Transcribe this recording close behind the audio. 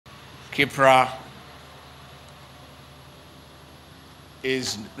KIPPRA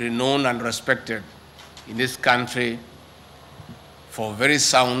is renowned and respected in this country for very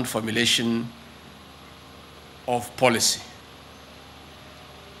sound formulation of policy.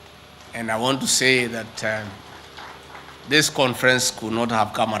 And I want to say that this conference could not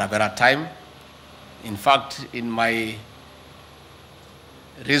have come at a better time. In fact, in my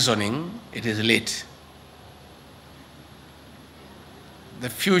reasoning, it is late. The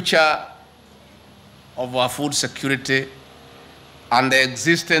future of our food security and the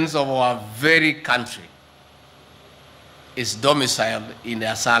existence of our very country is domiciled in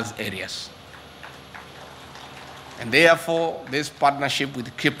the SALS areas. And therefore, this partnership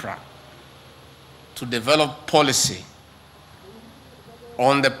with KIPPRA to develop policy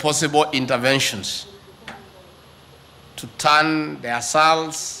on the possible interventions to turn the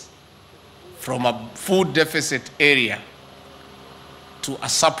SALS from a food deficit area to a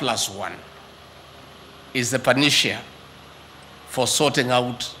surplus one is the panacea for sorting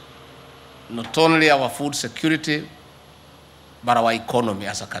out not only our food security, but our economy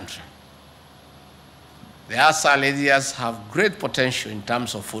as a country. The SAL areas have great potential in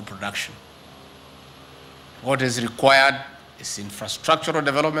terms of food production. What is required is infrastructural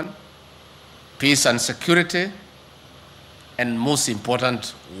development, peace and security, and most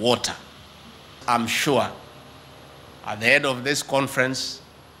important, water. I'm sure at the end of this conference,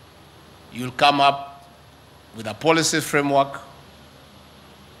 you'll come up with a policy framework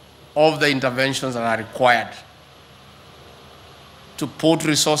of the interventions that are required to put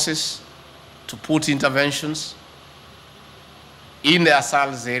resources, to put interventions in the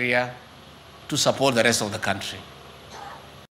SALS area to support the rest of the country.